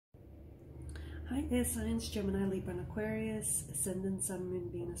Hi there, signs Gemini, Libra, and Aquarius, Ascendant, Sun, Moon,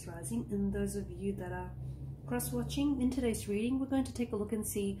 Venus, Rising. And those of you that are cross-watching, in today's reading, we're going to take a look and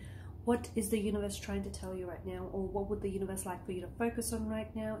see what is the universe trying to tell you right now, or what would the universe like for you to focus on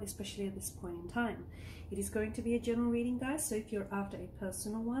right now, especially at this point in time. It is going to be a general reading, guys, so if you're after a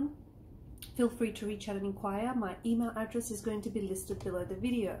personal one, feel free to reach out and inquire. My email address is going to be listed below the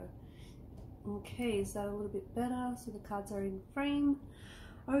video. Okay, is that a little bit better? So the cards are in frame.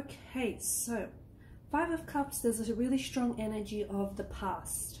 Okay, so Five of Cups, there's a really strong energy of the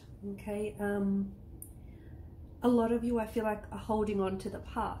past. Okay, a lot of you, I feel like, are holding on to the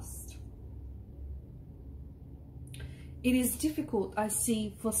past. It is difficult, I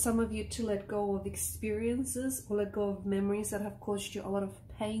see, for some of you to let go of experiences or let go of memories that have caused you a lot of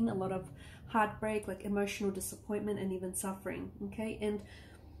pain, a lot of heartbreak, like emotional disappointment and even suffering. Okay, and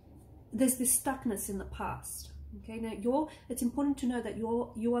there's this stuckness in the past. Okay, now it's important to know that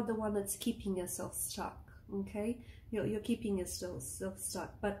you are the one that's keeping yourself stuck. Okay, you're keeping yourself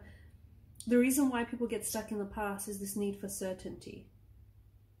stuck. But the reason why people get stuck in the past is this need for certainty.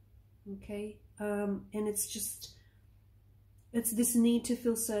 Okay, and it's this need to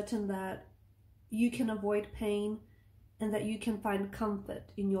feel certain that you can avoid pain and that you can find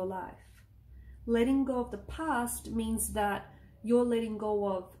comfort in your life. Letting go of the past means that you're letting go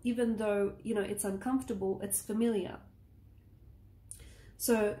of, even though, you know, it's uncomfortable, it's familiar.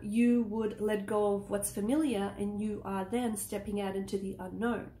 So you would let go of what's familiar, and you are then stepping out into the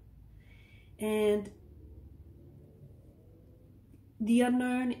unknown. And the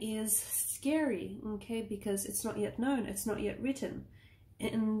unknown is scary, okay, because it's not yet known, it's not yet written.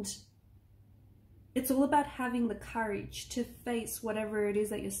 And it's all about having the courage to face whatever it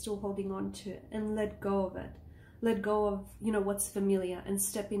is that you're still holding on to and let go of it. Let go of, you know, what's familiar and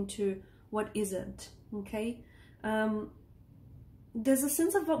step into what isn't. Okay, there's a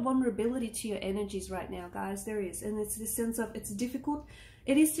sense of vulnerability to your energies right now, guys. There is, and it's this sense of it's difficult.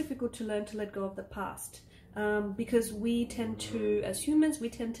 It is difficult to learn to let go of the past, because we tend to, as humans, we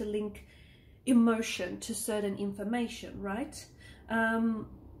tend to link emotion to certain information, right?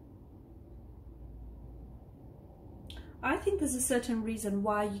 I think there's a certain reason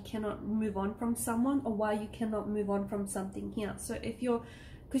why you cannot move on from someone, or why you cannot move on from something here. So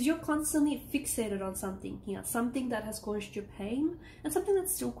because you're constantly fixated on something here, something that has caused you pain, and something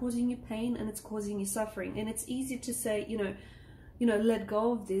that's still causing you pain, and it's causing you suffering. And it's easy to say, you know, let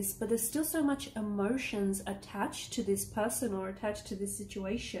go of this, but there's still so much emotions attached to this person or attached to this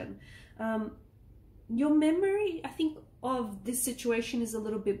situation. Your memory, I think, of this situation is a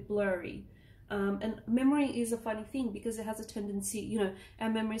little bit blurry. And memory is a funny thing because it has a tendency, you know, our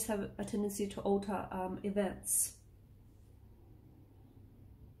memories have a tendency to alter events.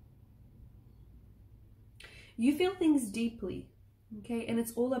 You feel things deeply, okay, and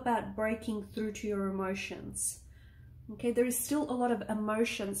it's all about breaking through to your emotions. Okay, there is still a lot of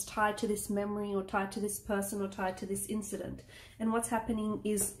emotions tied to this memory, or tied to this person, or tied to this incident. And what's happening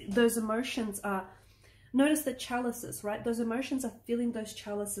is those emotions are, notice the chalices, right? Those emotions are filling those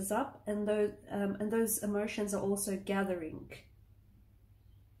chalices up, and those emotions are also gathering.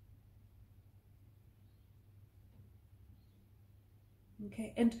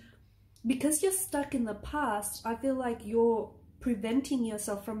 Okay, and because you're stuck in the past, I feel like you're preventing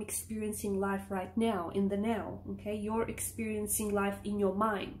yourself from experiencing life right now, in the now. Okay, you're experiencing life in your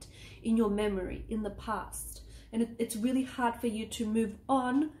mind, in your memory, in the past, and it's really hard for you to move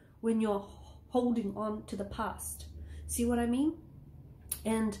on when you're holding on to the past. See what I mean?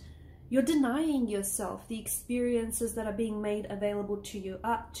 And you're denying yourself the experiences that are being made available to you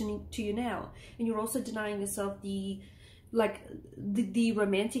to you now, and you're also denying yourself the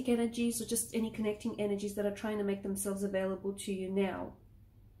romantic energies, or just any connecting energies that are trying to make themselves available to you now.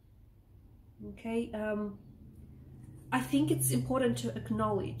 Okay, I think it's important to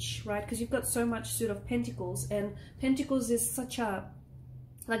acknowledge, right, because you've got so much Suit of Pentacles, and Pentacles is such a,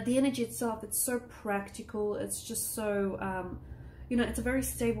 like, the energy itself, it's so practical, it's just so, you know, it's a very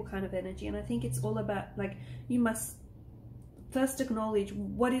stable kind of energy. And I think it's all about, like, you must first acknowledge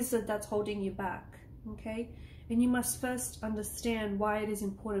what is it that's holding you back, okay? And you must first understand why it is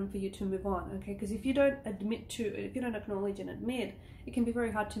important for you to move on, okay? Because if you don't acknowledge and admit, it can be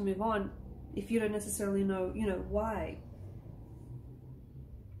very hard to move on if you don't necessarily know, you know, why.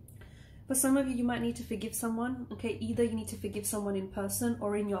 For some of you, you might need to forgive someone, okay? Either you need to forgive someone in person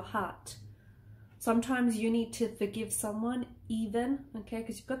or in your heart. Sometimes you need to forgive someone even, okay?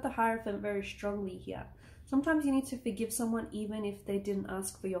 Because you've got the Hierophant very strongly here. Sometimes you need to forgive someone even if they didn't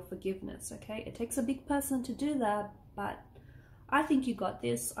ask for your forgiveness, okay? It takes a big person to do that, but I think you got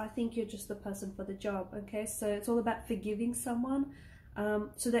this. I think you're just the person for the job, okay? So it's all about forgiving someone.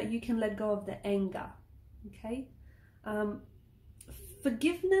 so that you can let go of the anger. Okay,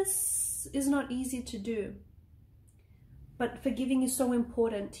 forgiveness is not easy to do, but forgiving is so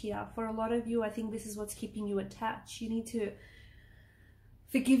important here. For a lot of you, I think this is what's keeping you attached. You need to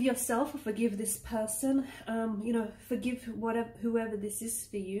forgive yourself or forgive this person. You know, forgive whoever this is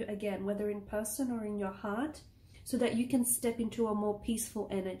for you, again, whether in person or in your heart, so that you can step into a more peaceful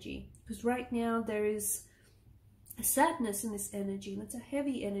energy. Because right now there is a sadness in this energy, and it's a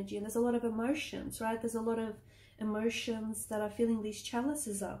heavy energy, and there's a lot of emotions, right? There's a lot of emotions that are filling these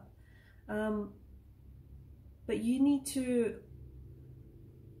chalices up. But you need to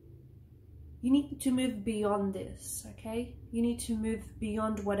move beyond this, okay? You need to move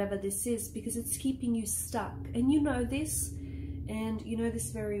beyond whatever this is, because it's keeping you stuck. And you know this, and you know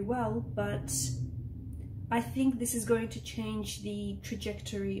this very well, but I think this is going to change the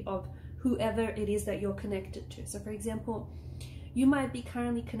trajectory of whoever it is that you're connected to. So for example, you might be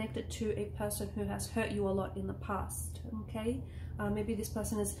currently connected to a person who has hurt you a lot in the past, okay? Maybe this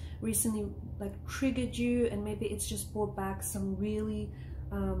person has recently like triggered you, and maybe it's just brought back some really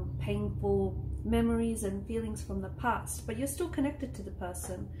painful memories and feelings from the past, but you're still connected to the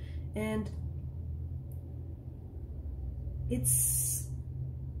person, and it's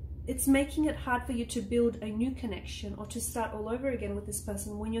making it hard for you to build a new connection or to start all over again with this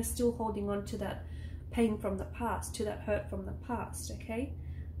person when you're still holding on to that pain from the past, to that hurt from the past, okay?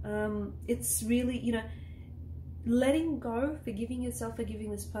 It's really, you know, letting go, forgiving yourself,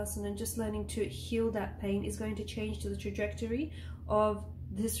 forgiving this person, and just learning to heal that pain is going to change the trajectory of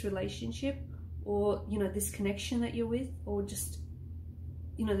this relationship, or, you know, this connection that you're with, or just,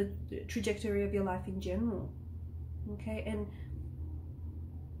 you know, the trajectory of your life in general, okay? And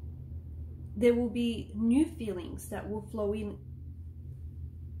there will be new feelings that will flow in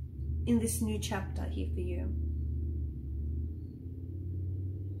this new chapter here for you.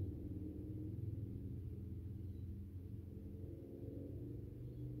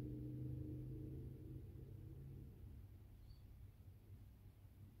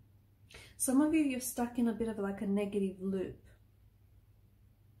 Some of you, you're stuck in a bit of like a negative loop.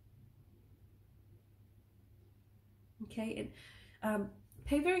 Okay, and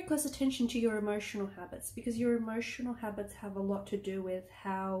pay very close attention to your emotional habits, because your emotional habits have a lot to do with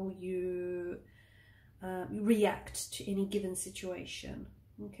how you react to any given situation,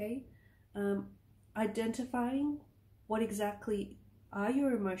 okay? Identifying what exactly are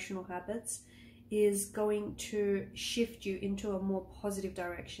your emotional habits is going to shift you into a more positive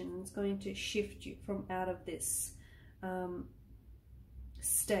direction. It's going to shift you from out of this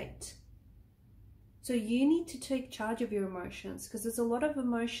state. So you need to take charge of your emotions, because there's a lot of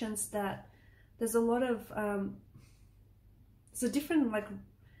emotions that, there's a lot of, it's a different like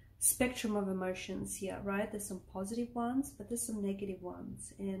spectrum of emotions here, right? There's some positive ones, but there's some negative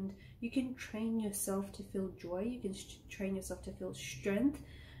ones. And you can train yourself to feel joy. You can train yourself to feel strength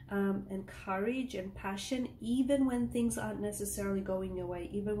and courage and passion, even when things aren't necessarily going your way,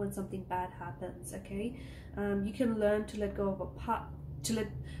 even when something bad happens, okay? You can learn to let go of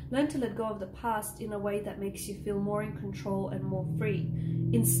learn to let go of the past in a way that makes you feel more in control and more free,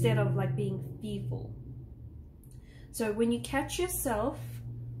 instead of like being fearful. So when you catch yourself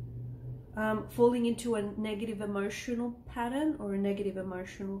falling into a negative emotional pattern or a negative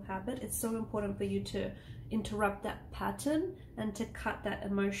emotional habit, it's so important for you to interrupt that pattern and to cut that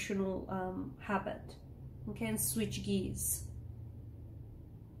emotional habit, okay, and switch gears.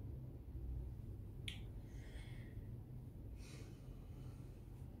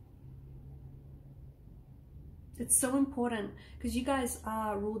 It's so important, because you guys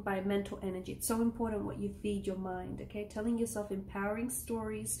are ruled by mental energy. It's so important what you feed your mind, okay? Telling yourself empowering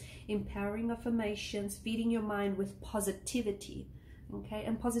stories, empowering affirmations, feeding your mind with positivity, okay?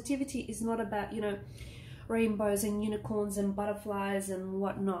 And positivity is not about, you know, rainbows and unicorns and butterflies and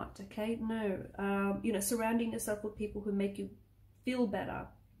whatnot, okay? No, you know, surrounding yourself with people who make you feel better,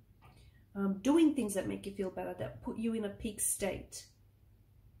 doing things that make you feel better, that put you in a peak state,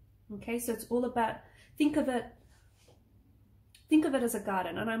 okay? So it's all about, think of it as a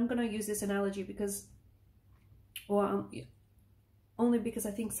garden. And I'm going to use this analogy because, or only because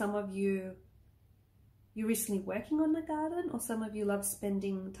I think some of you're recently working on the garden, or some of you love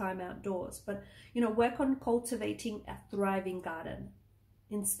spending time outdoors. But, you know, work on cultivating a thriving garden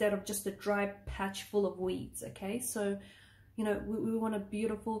instead of just a dry patch full of weeds, okay? So, you know, we want a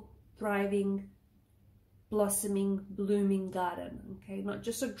beautiful, thriving, blossoming, blooming garden, okay? Not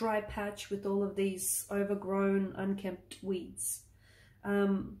just a dry patch with all of these overgrown, unkempt weeds.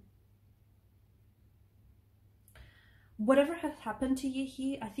 whatever has happened to you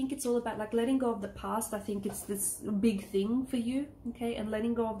here, I think it's all about like letting go of the past. I think it's this big thing for you, okay? And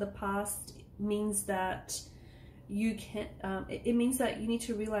letting go of the past means that you can, it means that you need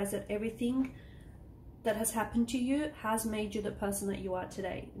to realize that everything that has happened to you has made you the person that you are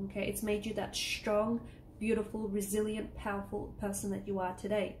today, okay? It's made you that strong, beautiful, resilient, powerful person that you are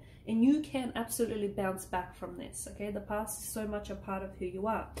today. And you can absolutely bounce back from this, okay? The past is so much a part of who you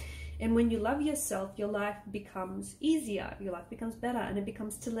are. And when you love yourself, your life becomes easier, your life becomes better, and it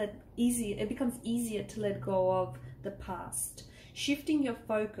becomes easier to let go of the past. Shifting your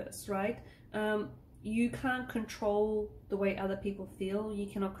focus, right? You can't control the way other people feel. You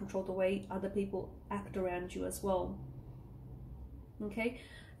cannot control the way other people act around you as well, okay?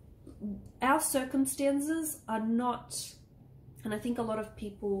 Our circumstances are not, and I think a lot of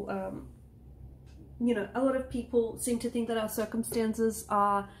people, you know, a lot of people seem to think that our circumstances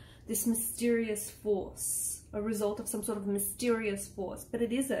are this mysterious force, a result of some sort of mysterious force, but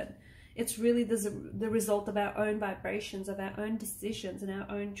it isn't. It's really the result of our own vibrations, of our own decisions and our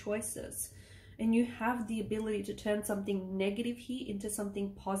own choices. And you have the ability to turn something negative here into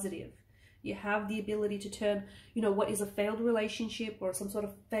something positive. You have the ability to turn, you know, what is a failed relationship or some sort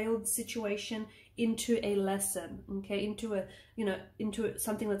of failed situation into a lesson, okay? Into a, you know, into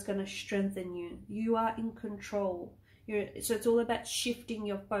something that's going to strengthen you. You are in control. So it's all about shifting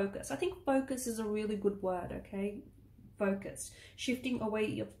your focus. I think focus is a really good word, okay? Focus. Shifting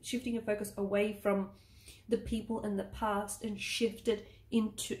your focus away from the people in the past and shift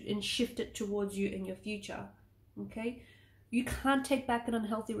it towards you and your future, okay? You can't take back an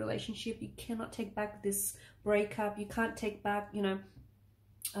unhealthy relationship. You cannot take back this breakup. You can't take back, you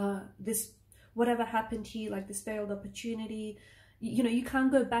know, this, whatever happened here, like this failed opportunity. You know, you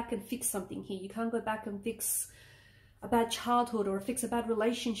can't go back and fix something here. You can't go back and fix a bad childhood or fix a bad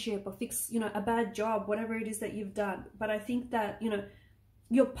relationship or fix, you know, a bad job, whatever it is that you've done. But I think that, you know,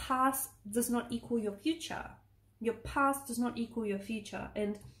 your past does not equal your future. Your past does not equal your future.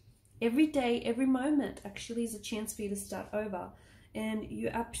 And every day, every moment actually is a chance for you to start over. And you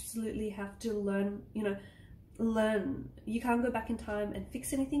absolutely have to learn, you know, learn. You can't go back in time and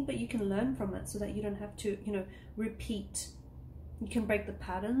fix anything, but you can learn from it so that you don't have to, you know, repeat. You can break the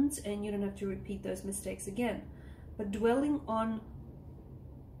patterns and you don't have to repeat those mistakes again. But dwelling on,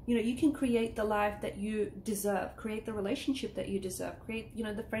 you know, you can create the life that you deserve, create the relationship that you deserve, create, you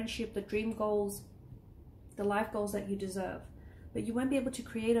know, the friendship, the dream goals, the life goals that you deserve. But you won't be able to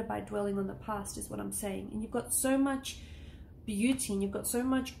create it by dwelling on the past, is what I'm saying. And you've got so much beauty and you've got so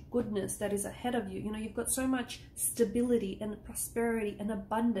much goodness that is ahead of you. You know, you've got so much stability and prosperity and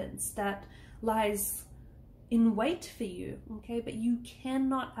abundance that lies in wait for you, okay? But you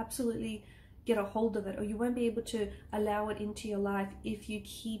cannot absolutely get a hold of it, or you won't be able to allow it into your life if you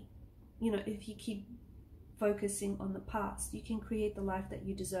keep, you know, if you keep focusing on the past. You can create the life that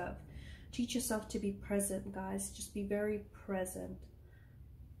you deserve. Teach yourself to be present, guys. Just be very present.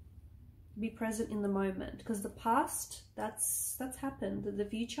 Be present in the moment, because the past, that's happened. The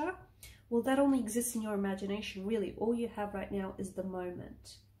future, well, that only exists in your imagination, really. All you have right now is the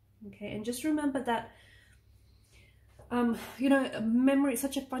moment, okay? And just remember that you know, memory,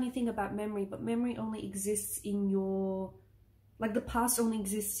 such a funny thing about memory, but memory only exists in your, like the past only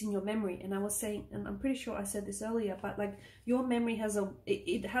exists in your memory. And I was saying, and I'm pretty sure I said this earlier, but like your memory has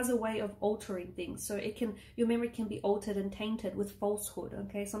it has a way of altering things. So it can, your memory can be altered and tainted with falsehood,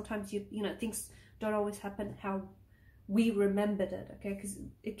 okay? Sometimes you know, things don't always happen how we remembered it, okay? Because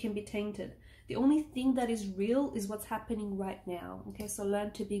it can be tainted. The only thing that is real is what's happening right now, okay? So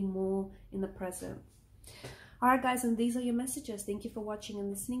learn to be more in the present. Alright guys, and these are your messages. Thank you for watching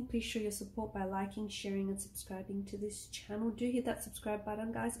and listening. Please show your support by liking, sharing and subscribing to this channel. Do hit that subscribe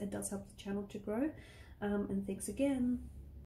button, guys. It does help the channel to grow. And thanks again.